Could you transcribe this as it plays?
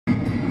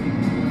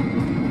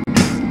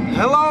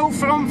Hello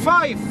from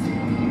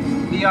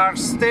 5. We are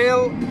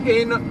still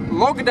in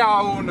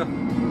lockdown.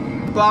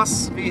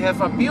 Plus we have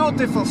a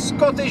beautiful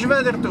Scottish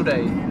weather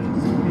today.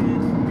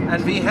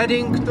 And we're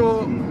heading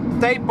to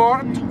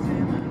Tayport,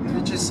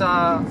 which is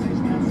a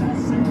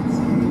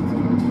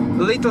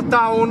little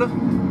town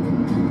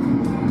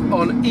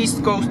on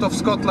east coast of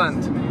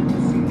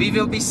Scotland. We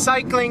will be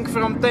cycling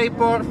from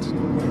Tayport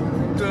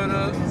to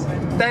the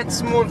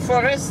Tentsmuir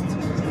forest,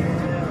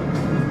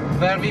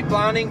 where we're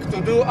planning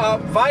to do a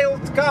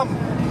wild camp.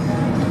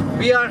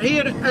 We are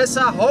here as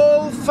a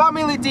whole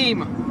family team.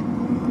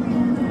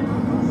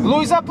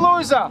 Luisa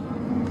Pluisa,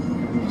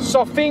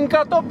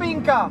 Sofinka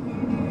Topinka,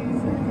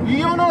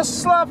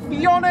 Jonoslav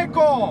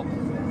Joneko,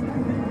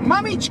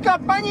 Mamička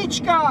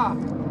Panička,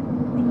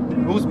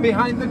 who's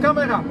behind the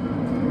camera,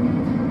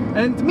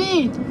 and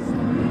me,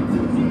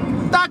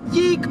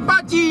 Tatík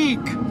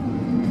Patík.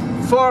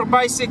 4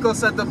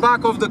 bicycles at the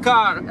back of the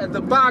car, at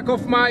the back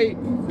of my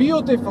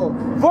beautiful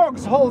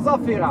Vauxhall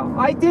Zafira.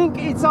 I think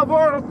it's a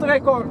world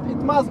record.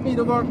 It must be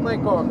the world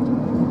record.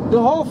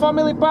 The whole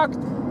family packed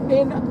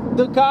in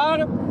the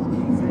car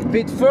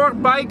with 4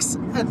 bikes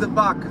at the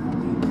back.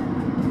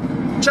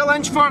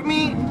 Challenge for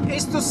me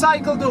is to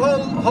cycle the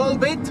whole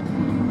bit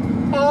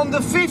on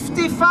the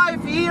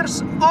 55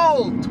 years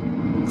old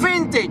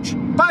vintage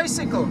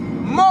bicycle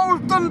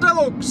Moulton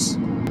Deluxe.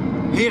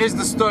 Here is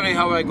the story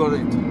how I got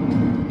it.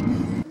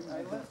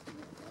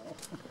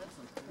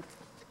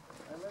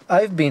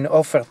 I've been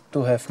offered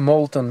to have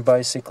Moulton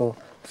bicycle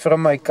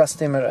from my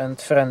customer and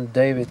friend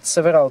David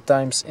several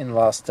times in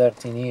last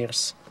 13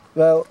 years.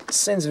 Well,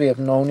 since we have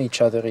known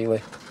each other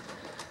really.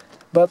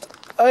 But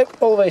I've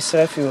always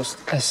refused,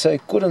 as I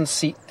couldn't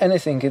see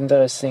anything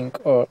interesting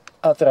or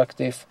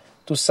attractive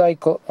to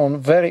cycle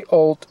on very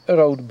old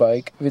road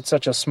bike with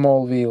such a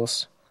small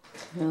wheels.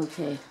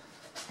 Okay.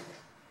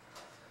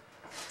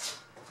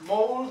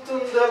 Moulton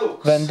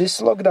Deluxe. When this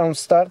lockdown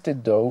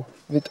started though,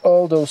 with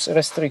all those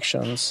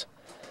restrictions,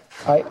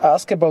 I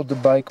asked about the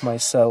bike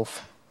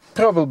myself,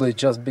 probably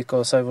just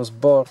because I was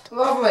bored.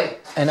 Lovely!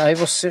 And I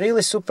was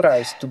really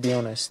surprised, to be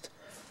honest,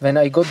 when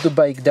I got the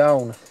bike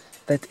down,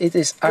 that it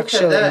is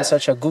actually in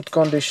such a good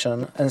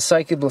condition and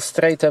cyclable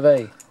straight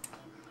away.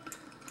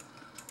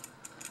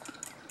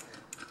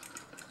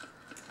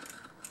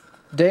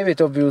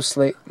 David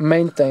obviously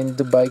maintained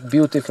the bike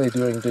beautifully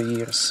during the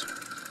years.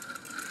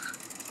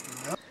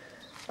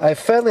 I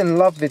fell in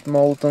love with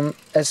Moulton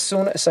as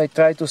soon as I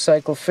tried to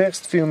cycle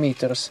first few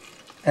meters.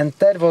 And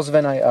that was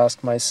when I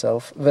asked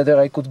myself whether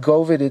I could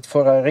go with it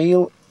for a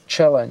real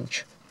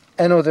challenge,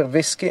 another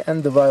whiskey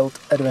and the wild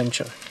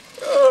adventure.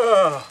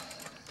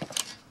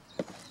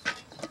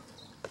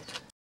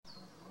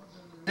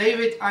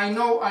 David, I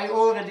know I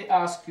already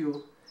asked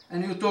you,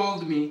 and you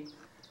told me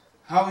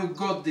how you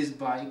got this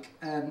bike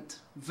and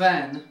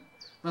when,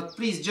 but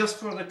please, just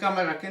for the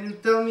camera, can you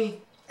tell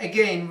me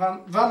again,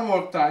 one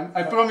more time,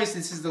 I promise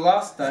this is the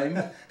last time,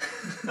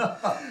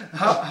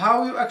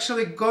 how you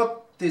actually got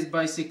this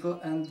bicycle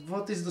and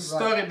what is the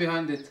story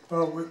behind it?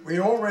 Well, we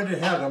already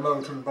had a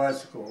Moulton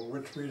bicycle,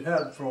 which we'd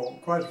had for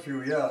quite a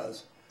few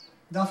years.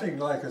 Nothing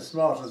like as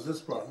smart as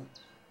this one,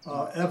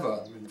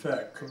 ever, in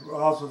fact.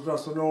 Ours was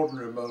just an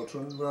ordinary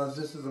Moulton, whereas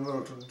this is a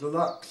Moulton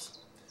Deluxe.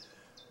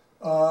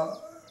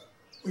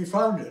 We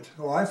found it,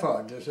 or I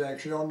found it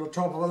actually, on the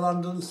top of a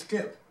London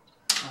skip.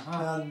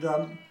 And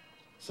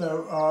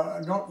so,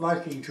 not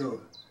liking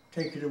to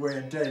take it away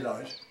in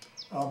daylight,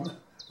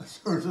 as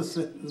soon as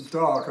it was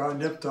dark, I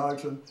nipped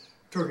out and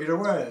took it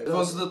away. It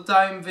was the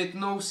time with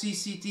no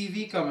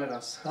CCTV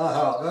cameras.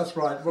 That's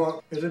right.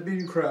 Well, it had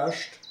been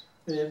crashed,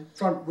 the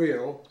front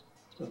wheel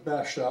was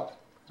bashed up,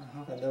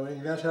 and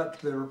that had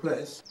to be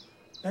replaced.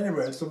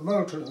 Anyway, it's a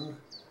Moulton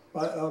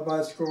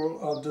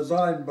bicycle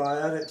designed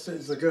by Alex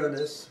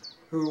Zagonis,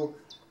 who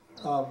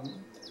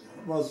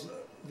was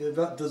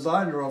the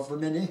designer of the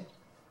Mini,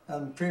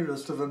 and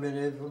previous to the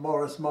Mini, the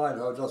Morris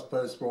Minor, just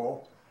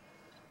post-war.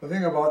 The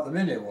thing about the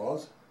Mini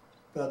was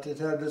that it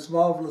had this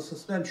marvellous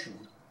suspension.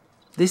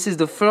 This is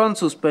the front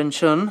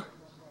suspension,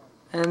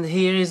 and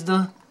here is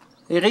the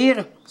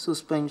rear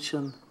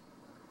suspension.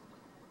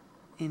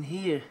 In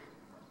here.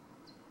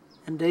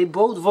 And they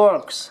both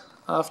works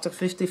after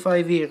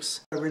 55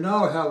 years. We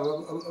now have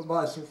a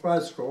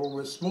bicycle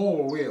with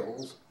small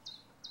wheels,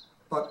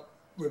 but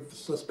with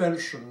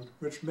suspension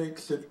which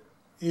makes it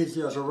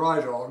easier to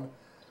ride on,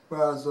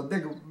 whereas a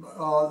big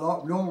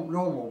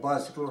normal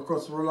bicycle, of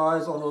course,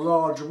 relies on a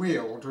large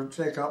wheel to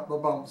take up the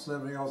bumps and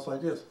everything else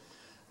like this.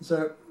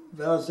 So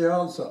there's the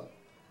answer.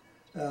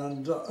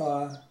 And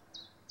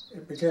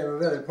it became a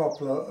very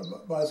popular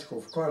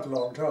bicycle for quite a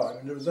long time.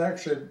 And it was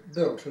actually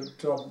built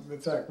at, in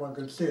fact, one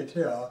can see it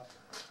here,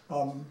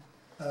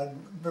 at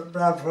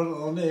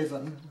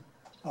Bradford-on-Avon,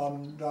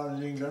 down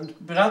in England.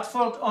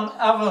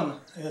 Bradford-on-Avon,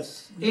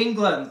 yes,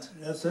 England.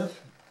 That's it.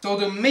 So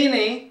the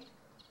Mini,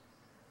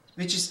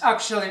 which is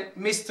actually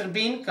Mr.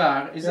 Bean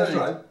car, isn't it? That's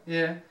right.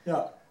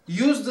 Yeah.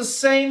 Use the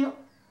same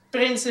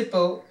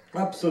principle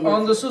Absolutely.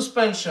 on the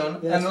suspension,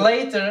 Yes, and sir.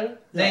 later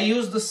they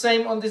use the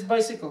same on this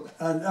bicycle.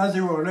 And as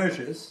you will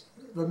notice,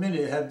 the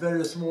Mini had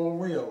very small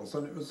wheels,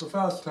 and it was the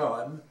first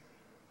time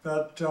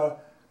that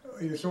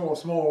you saw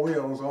small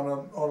wheels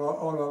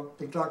on a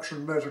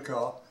production motor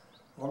car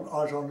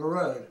out on the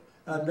road,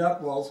 and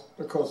that was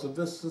because of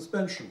this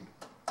suspension.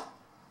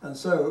 And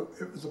so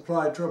it was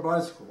applied to a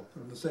bicycle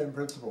from the same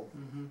principle.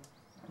 Mm-hmm.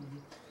 Mm-hmm.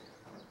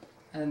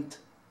 And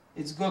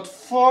it's got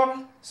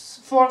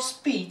four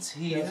speeds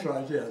here. That's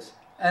right, yes.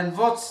 And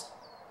what's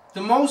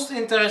the most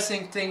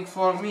interesting thing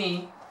for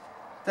me,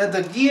 that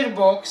the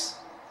gearbox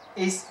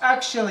is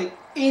actually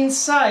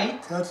inside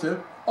That's it.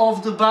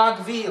 of the back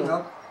wheel.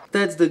 Yep.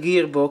 That's the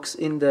gearbox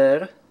in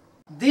there.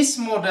 This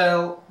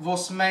model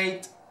was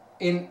made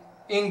in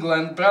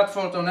England,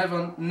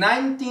 Bradford-on-Avon,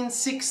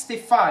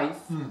 1965.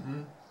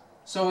 Mm-hmm.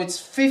 So it's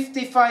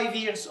 55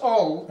 years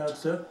old.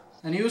 That's it.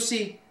 And you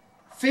see,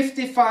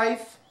 55,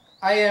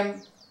 I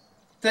am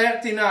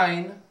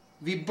 39,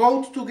 we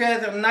both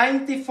together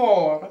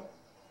 94,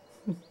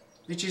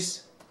 which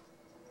is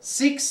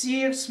 6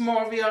 years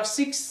more, we are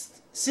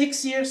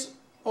six years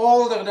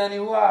older than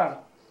you are.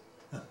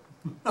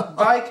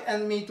 Bike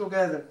and me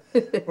together.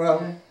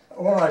 Well,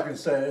 all I can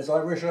say is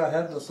I wish I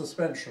had the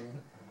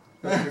suspension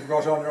that you've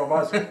got on your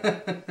bicycle.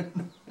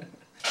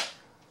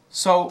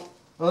 So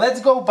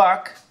let's go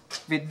back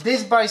with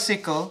this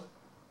bicycle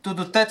to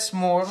the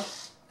Tentsmuir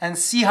and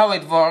see how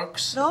it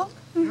works. No?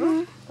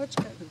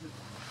 Počkej.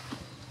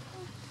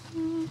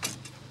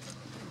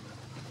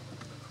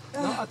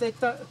 No a teď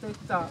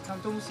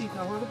tam to musí jít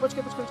nahoru.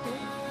 Počkej.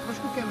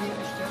 Trošku ke mně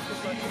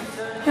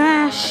ještě.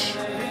 Máš.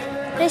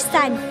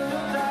 Přestaň.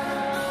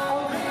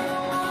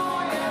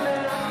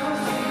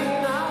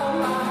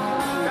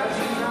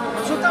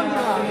 Co tam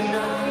děláš?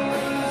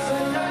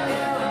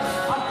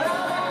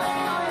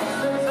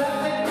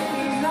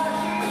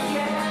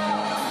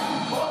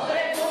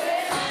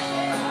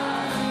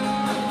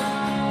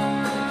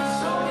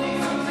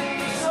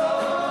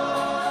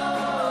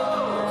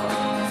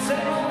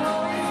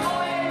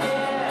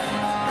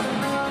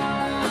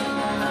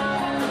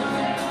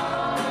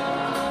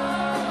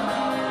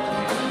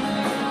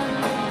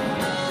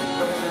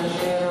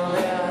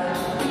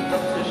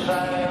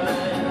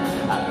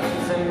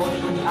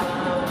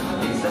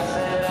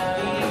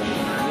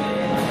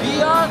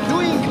 We are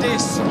doing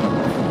this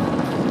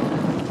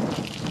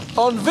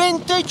on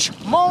vintage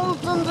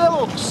Moulton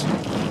Deluxe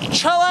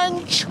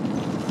challenge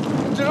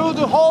through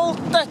the whole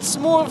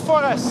Tentsmuir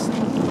forest.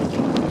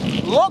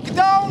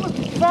 Lockdown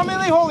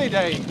family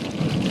holiday.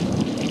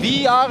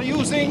 We are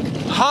using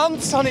hand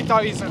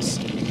sanitizers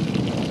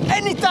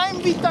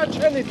anytime we touch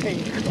anything,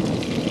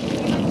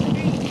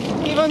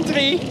 even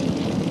tree.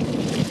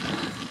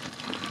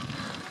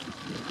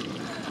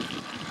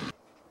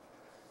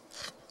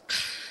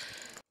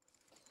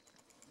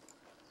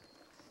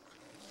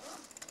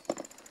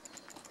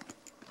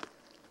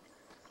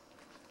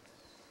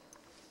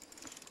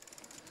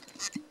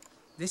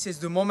 This is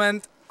the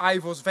moment I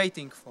was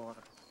waiting for.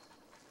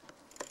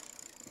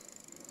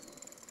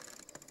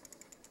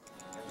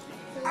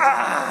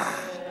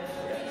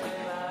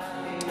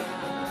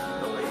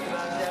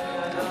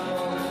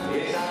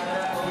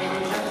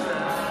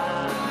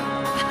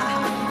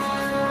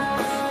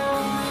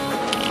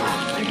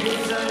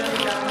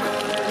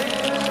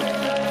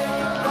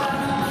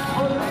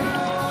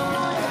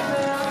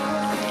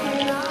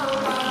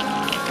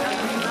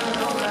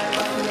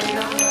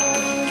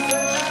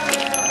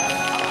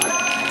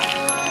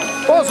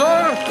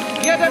 Pozor,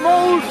 jede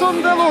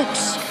Moulton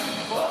Deluxe.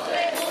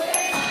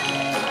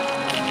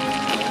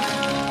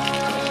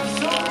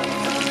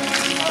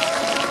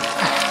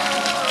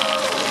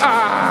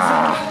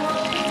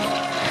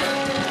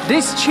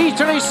 This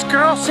cheater is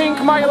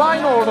crossing my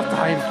line all the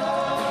time.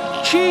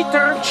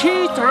 Cheater,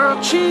 cheater,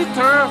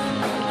 cheater.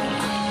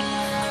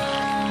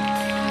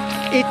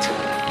 It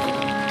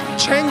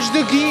changed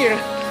the gear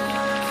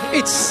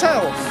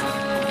itself.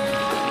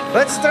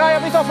 Let's try a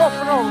bit of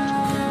off-road.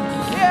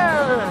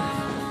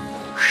 Yeah.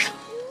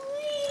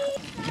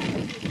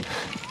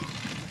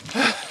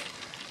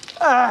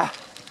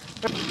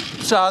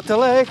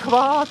 Přátelé,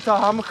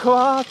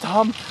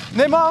 chvátám,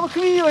 nemám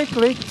chvíli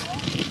klid.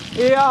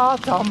 Já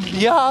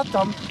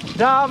tam,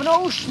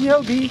 dávno už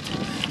měl být.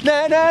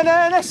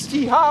 Ne,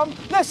 nestíhám,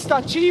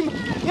 nestačím,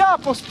 já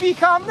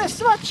pospíchám,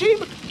 nesvačím.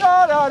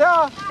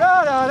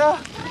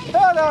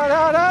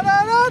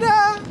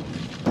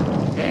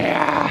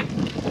 Yeah.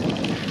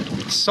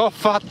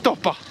 Sofa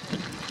topa.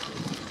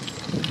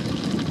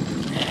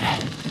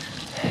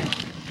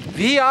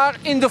 We are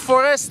in the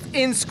forest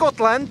in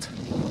Scotland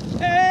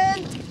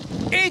and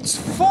it's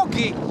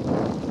foggy.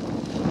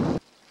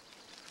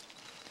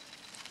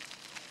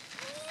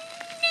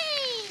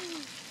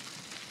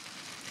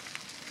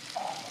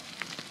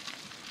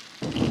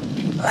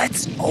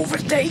 Let's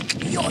overtake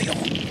Jojo.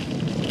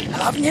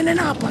 Hlavně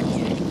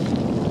nenápadně.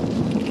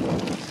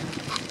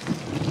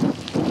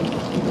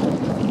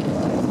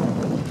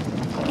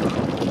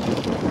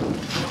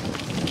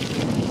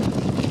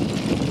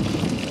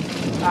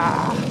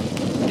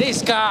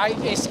 This guy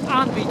is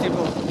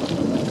unbeatable.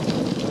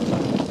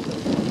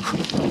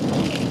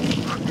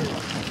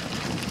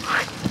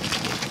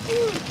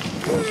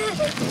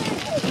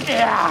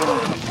 Yeah.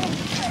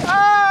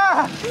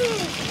 Ah!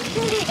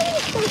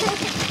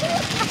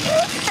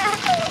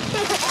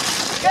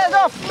 Get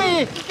off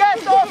me!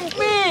 Get off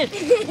me!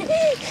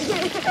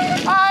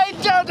 I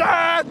did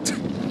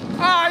it!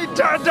 I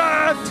did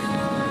it!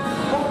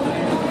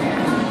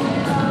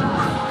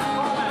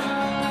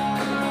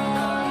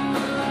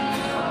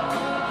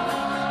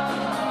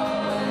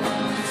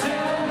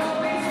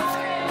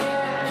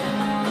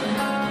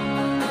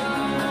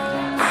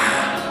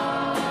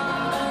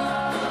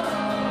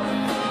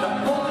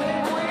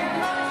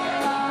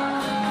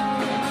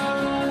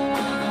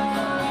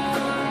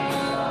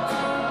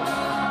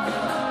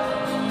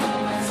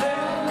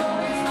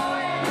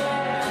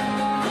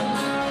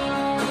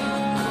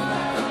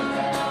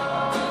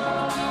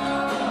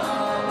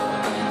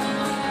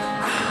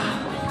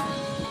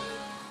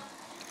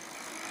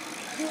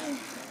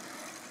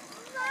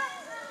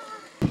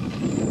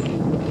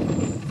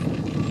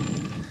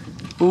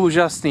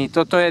 Úžasný,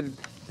 toto je,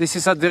 this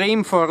is a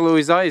dream for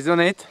Louisa, isn't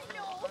it?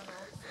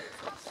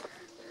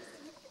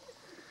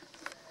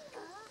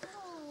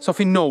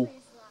 Sophie, no.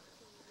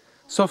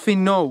 Sophie,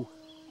 no.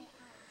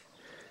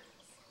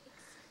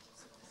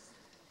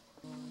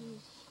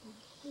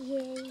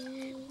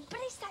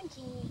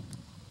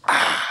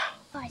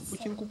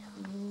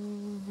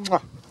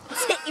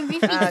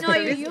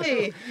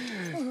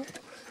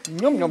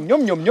 Yum, yum,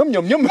 yum, yum, yum,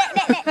 yum, yum.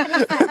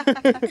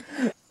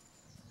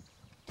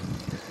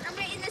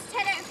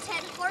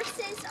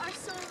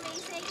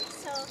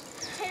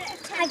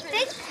 I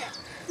think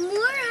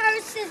more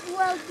horses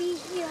will be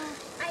here.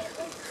 I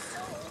hope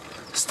so.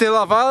 Still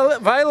a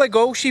while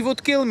ago she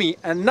would kill me,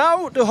 and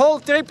now the whole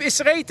trip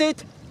is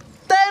rated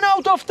 10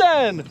 out of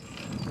 10. 10.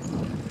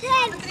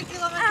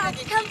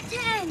 Come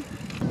 10.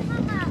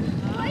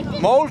 Mama,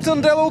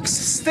 Moulton Deluxe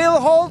still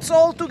holds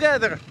all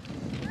together.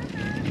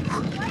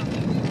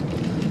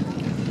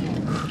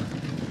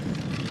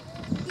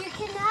 you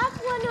can have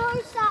one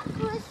horse at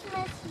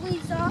Christmas,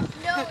 Lisa.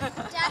 No,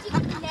 Daddy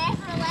would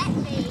never let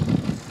me.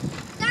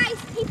 Guys,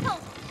 people,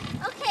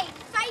 okay,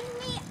 find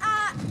me a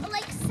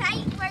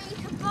site where you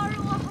can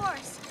borrow a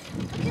horse,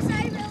 because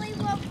I really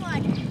want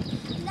one.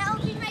 And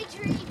that'll be my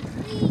dream,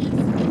 please.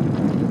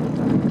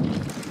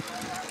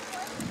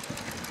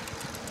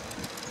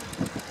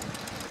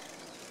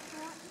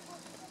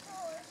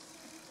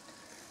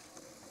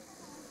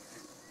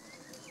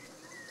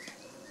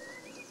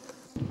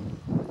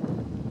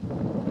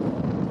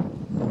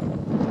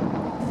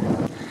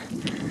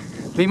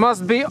 We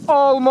must be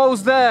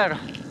almost there.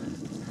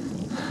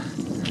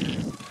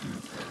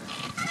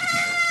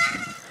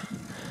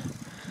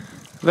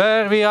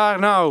 Where we are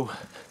now.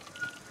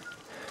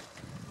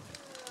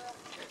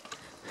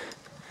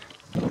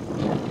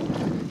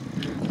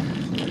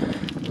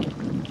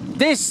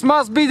 This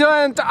must be the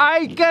end.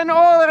 I can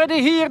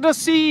already hear the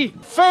sea.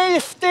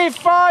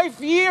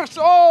 55 years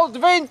old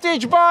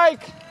vintage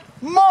bike.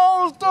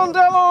 Moulton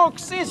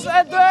Deluxe is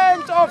at the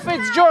end of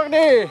its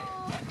journey.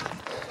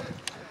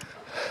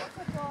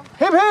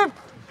 Hip hip!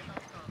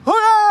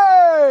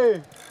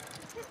 Hooray!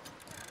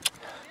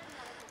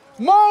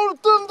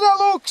 Moulton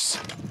Deluxe!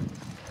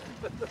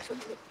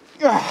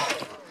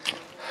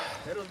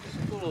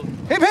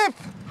 Hip hip!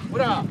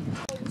 Hurá!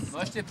 No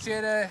ještě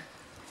přijede.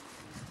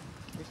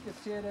 Ještě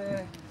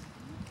přijede.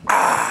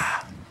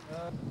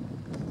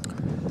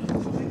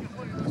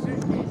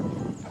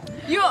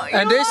 You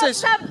And this lost is-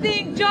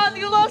 something, John.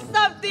 You lost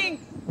something.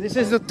 This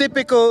is the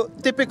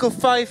typical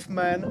five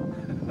man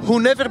who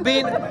never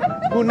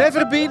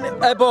been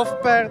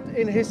above paired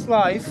in his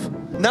life.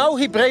 Now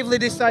he bravely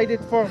decided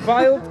for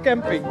wild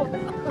camping.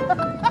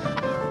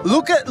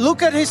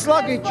 Look at his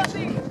luggage.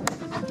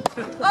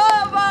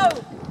 Oh, wow.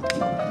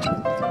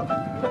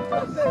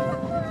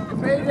 You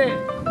made it!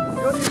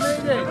 Johnny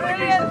made it!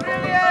 Brilliant,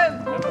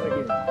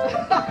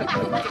 brilliant.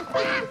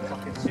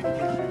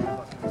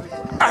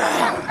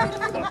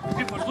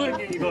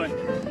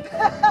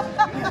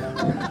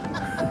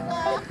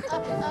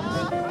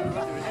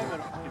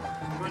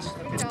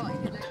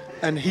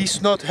 And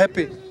he's not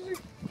happy.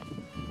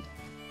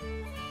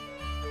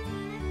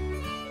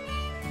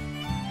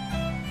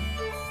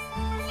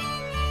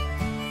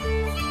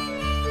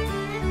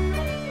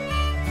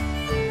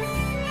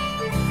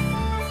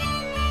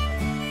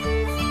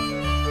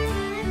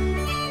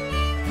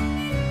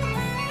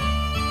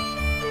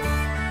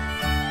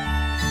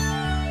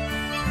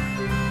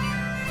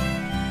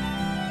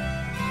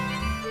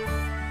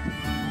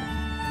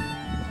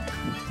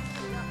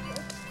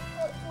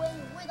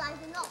 Wood, I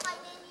did not find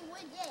any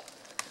wood yet.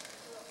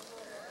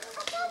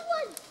 I found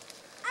one.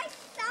 I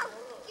found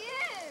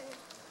good.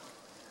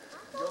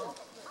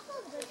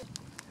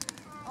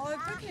 Ale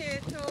pekne je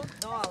to.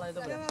 No ale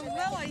dobre. Ja mám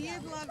veľa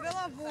jedla,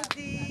 veľa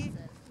vody,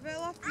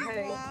 veľa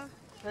piva.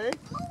 Hey?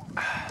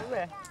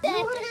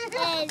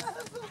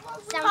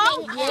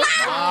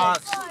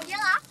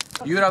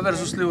 Jura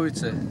versus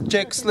Slivovice.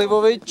 Jack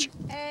Slivovic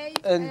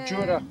and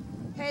JURA.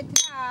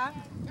 Petra,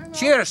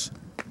 Cheers!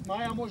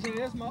 Maja môže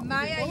jesť, ma?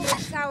 Maja je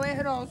całe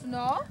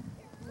hrozno.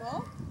 No,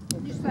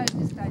 nič sa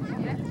ešte stane,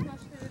 nie?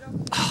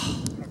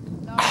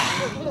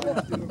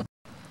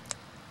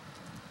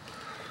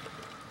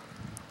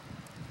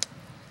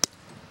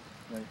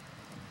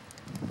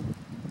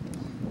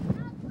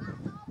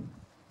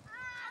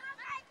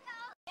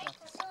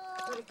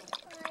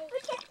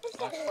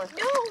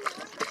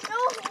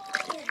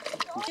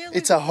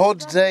 It's a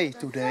hot day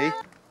today.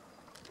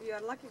 You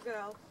are lucky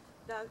girl.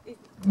 That's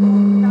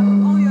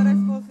all your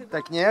responsibility.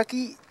 Tak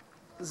nějaký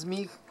z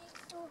mých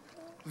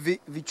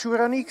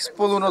vyčuraných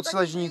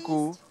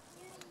spolunocležníků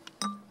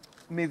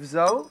mi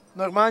vzal,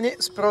 normálně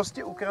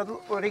sprostě ukradl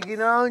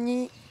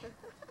originální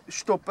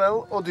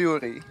štopel od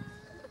Jury.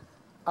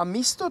 A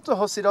místo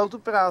toho si dal tu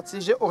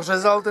práci, že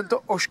ořezal tento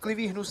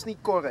ošklivý hnusný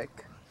korek.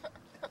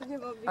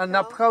 A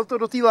napchal to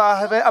do té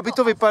láhve, aby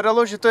to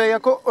vypadalo, že to je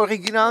jako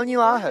originální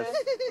láhev.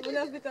 U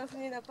nás by to asi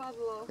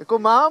nenapadlo. Jako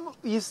mám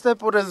jisté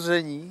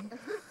podezření,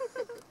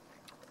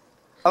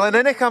 ale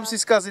nenechám si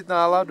zkazit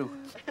náladu.